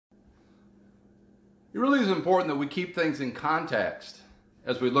It really is important that we keep things in context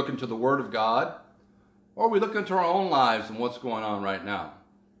as we look into the Word of God, or we look into our own lives and what's going on right now.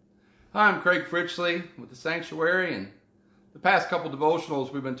 Hi, I'm Craig Fritchley with the Sanctuary, and the past couple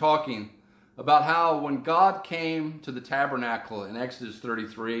devotionals we've been talking about how when God came to the tabernacle in Exodus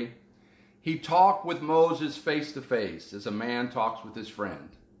 33, He talked with Moses face to face as a man talks with his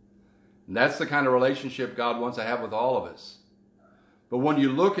friend. And that's the kind of relationship God wants to have with all of us. But when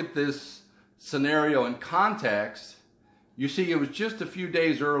you look at this scenario in context, you see it was just a few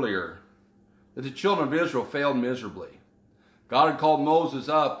days earlier that the children of Israel failed miserably. God had called Moses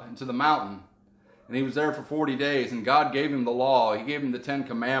up into the mountain, and he was there for 40 days, and God gave him the law. He gave him the 10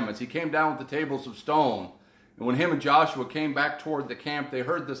 Commandments. He came down with the tables of stone. And when him and Joshua came back toward the camp, they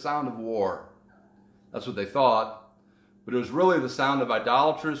heard the sound of war. That's what they thought. But it was really the sound of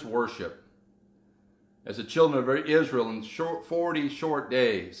idolatrous worship. As the children of Israel in 40 short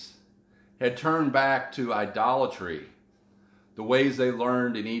days had turned back to idolatry, the ways they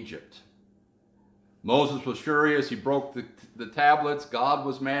learned in Egypt. Moses was furious. He broke the tablets. God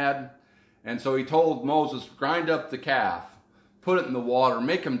was mad. And so he told Moses, grind up the calf, put it in the water,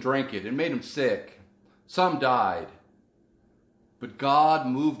 make him drink it. It made him sick. Some died. But God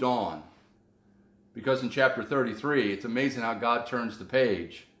moved on. Because in chapter 33, it's amazing how God turns the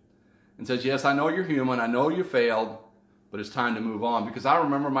page and says, yes, I know you're human. I know you failed, but it's time to move on. Because I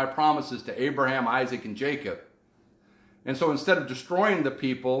remember my promises to Abraham, Isaac, and Jacob. And so instead of destroying the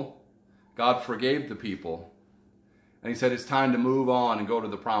people, God forgave the people. And he said, it's time to move on and go to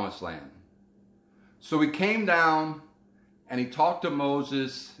the promised land. So he came down and he talked to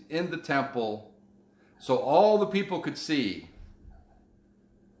Moses in the temple so all the people could see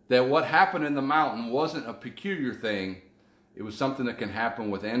that what happened in the mountain wasn't a peculiar thing. It was something that can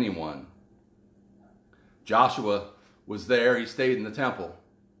happen with anyone. Joshua was there. He stayed in the temple,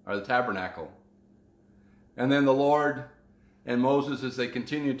 or the tabernacle. And then the Lord and Moses, as they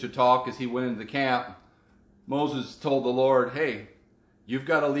continued to talk, as he went into the camp, Moses told the Lord, hey, you've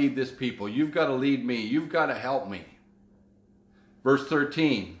got to lead this people. You've got to lead me. You've got to help me. Verse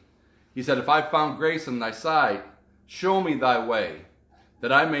 13, he said, if I found grace in thy sight, show me thy way,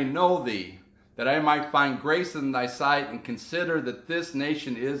 that I may know thee, that I might find grace in thy sight, and consider that this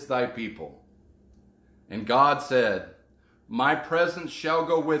nation is thy people. And God said, my presence shall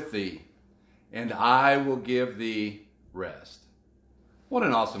go with thee, and I will give thee rest. What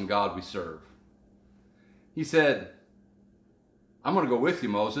an awesome God we serve. He said, I'm going to go with you,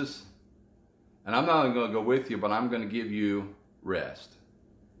 Moses, and I'm not only going to go with you, but I'm going to give you rest.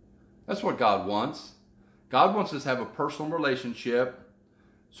 That's what God wants. God wants us to have a personal relationship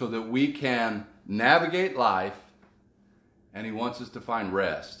so that we can navigate life, and he wants us to find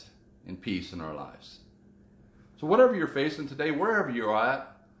rest and peace in our lives. So whatever you're facing today, wherever you're at,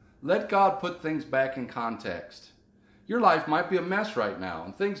 let God put things back in context. Your life might be a mess right now,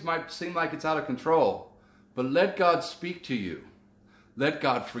 and things might seem like it's out of control, but let God speak to you. Let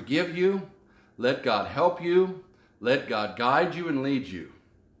God forgive you. Let God help you. Let God guide you and lead you.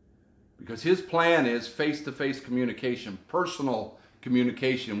 Because his plan is face-to-face communication, personal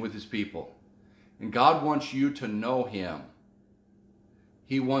communication with his people. And God wants you to know him.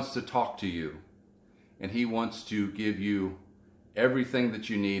 He wants to talk to you. And he wants to give you everything that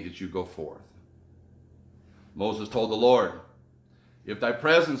you need as you go forth. Moses told the Lord, if thy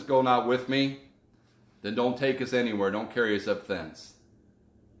presence go not with me, then don't take us anywhere. Don't carry us up thence.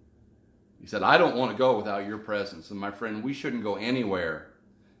 He said, I don't want to go without your presence. And my friend, we shouldn't go anywhere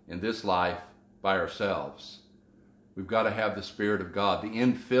in this life by ourselves. We've got to have the Spirit of God, the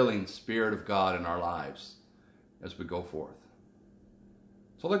infilling Spirit of God in our lives as we go forth.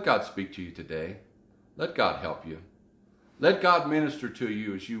 So let God speak to you today. Let God help you. Let God minister to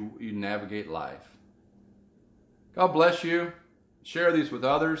you as you navigate life. God bless you. Share these with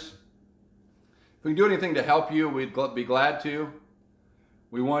others. If we can do anything to help you, we'd be glad to.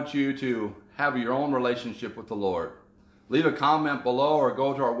 We want you to have your own relationship with the Lord. Leave a comment below or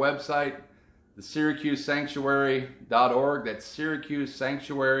go to our website, the SyracuseSanctuary.org. That's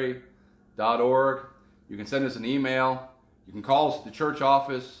SyracuseSanctuary.org. You can send us an email. You can call us at the church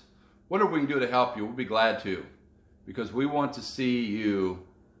office. Whatever we can do to help you, we'll be glad to. Because we want to see you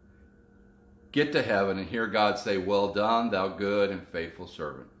get to heaven and hear God say, well done, thou good and faithful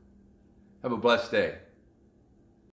servant. Have a blessed day.